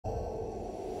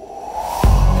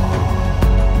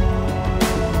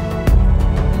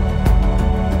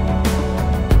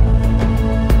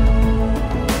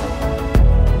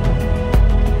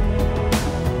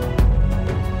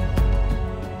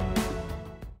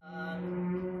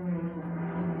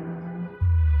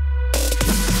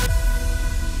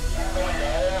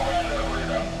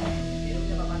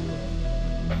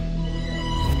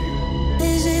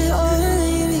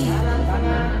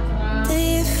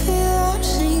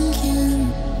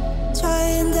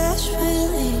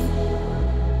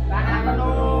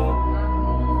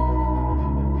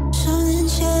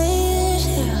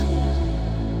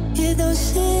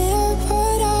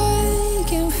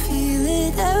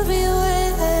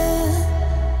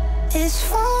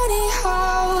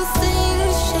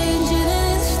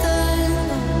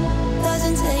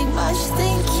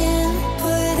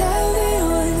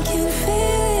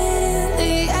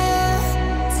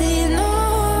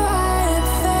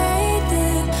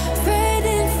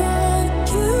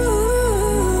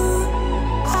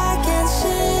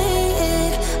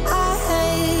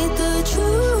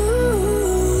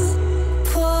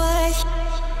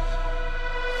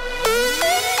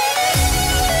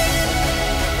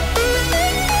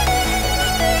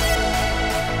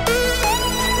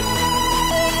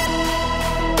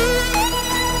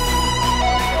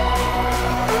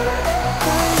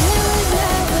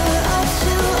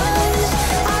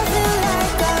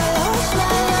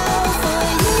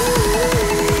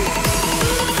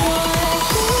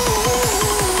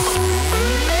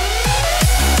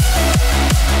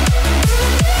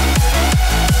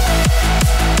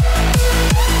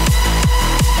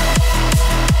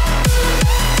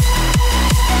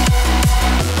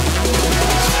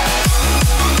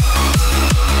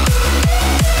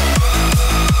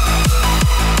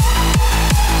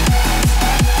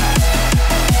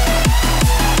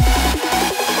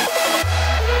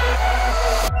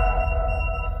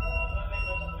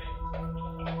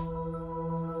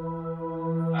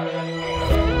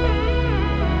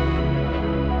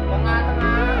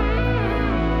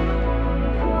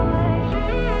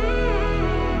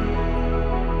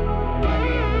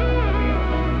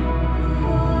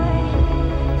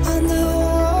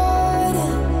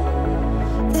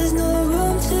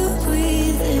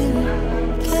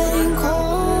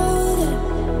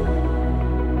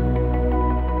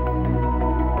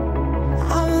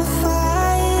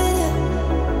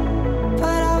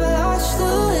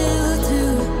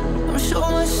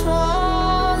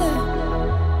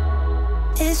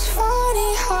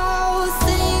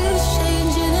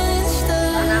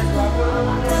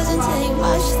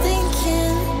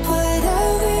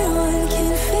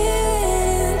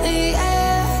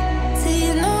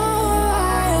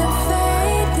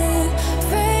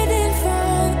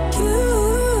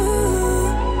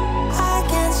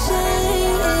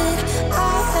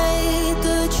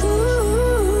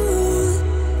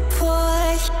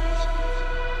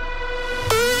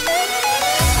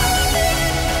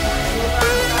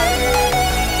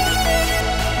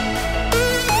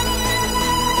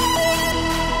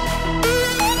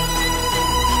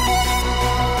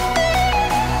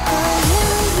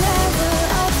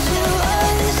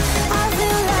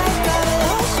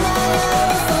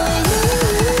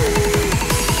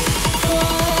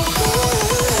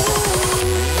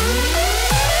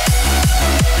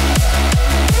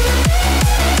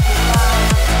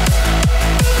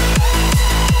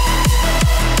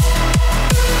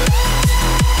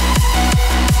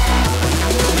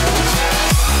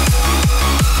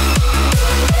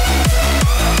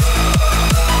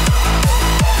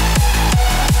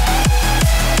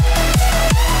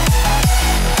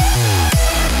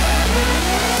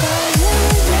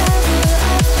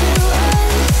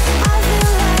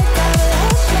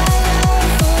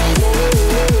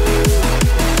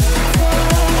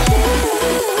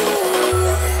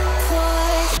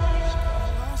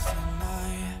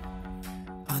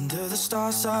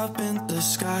up in the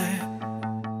sky.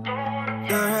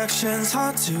 Directions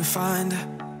hard to find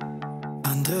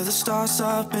under the stars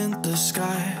up in the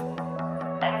sky.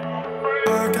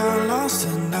 I got lost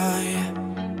at night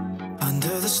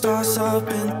under the stars up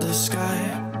in the sky.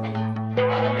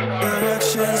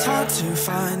 Directions hard to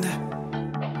find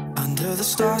under the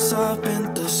stars up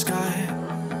in the sky.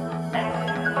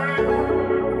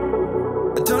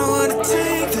 I don't know where to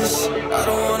take this, I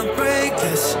don't wanna break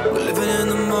this. We're living in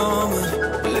the moment,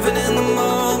 we're living in the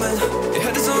moment. Your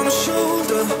head is on my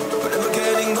shoulder, but never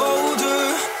getting older.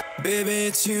 Baby,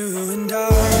 it's you and I.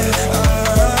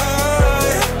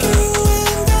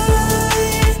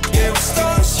 Yeah, we're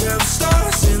stars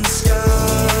in the sky.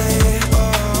 Oh,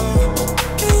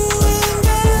 you and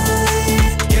I.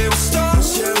 Yeah, we're stars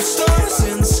in the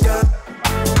sky.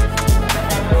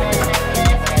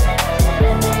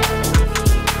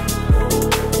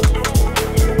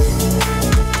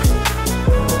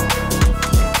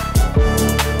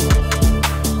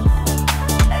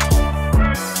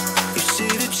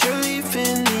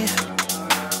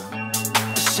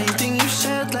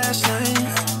 Last night,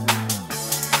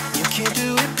 you can't do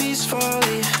it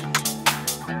peacefully.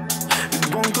 You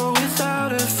won't go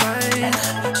without a fight.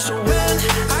 So when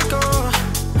I go,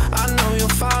 I know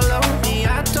you'll follow me.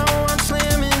 I don't want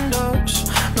slamming doors.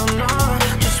 No, no,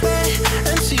 just wait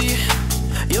and see.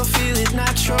 You'll feel it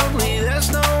naturally. There's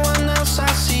no one else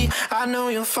I see. I know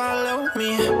you'll follow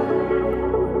me.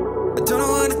 I don't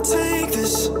know where to take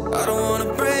this, I don't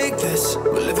wanna break this.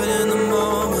 We're living in the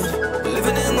moment, we're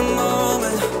living in the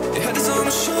moment. Your head is on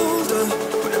my shoulder,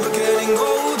 we're never getting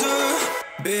older.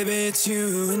 Baby, it's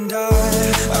you and I.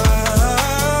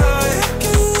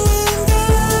 You and I.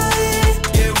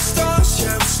 Yeah, we're stars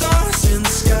in the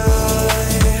sky.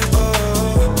 Oh,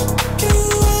 you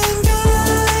and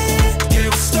I. Yeah,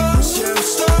 we're stars in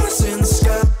the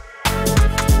sky.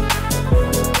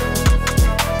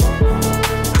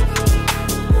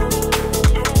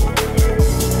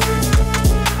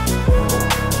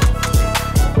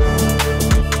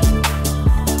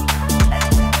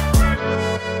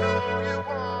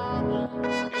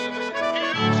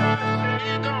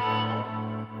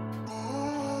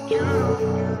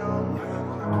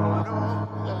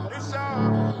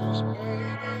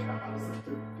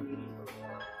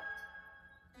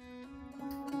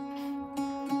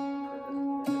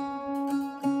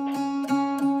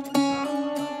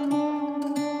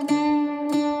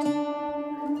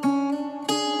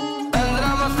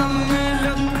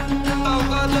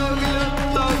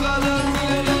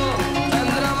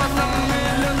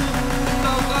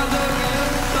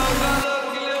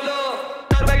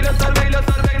 Sar, baila, sar, baila,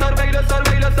 sar, baila, sar, baila, sar,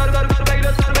 baila, sar, baila, sar,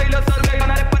 baila, sar,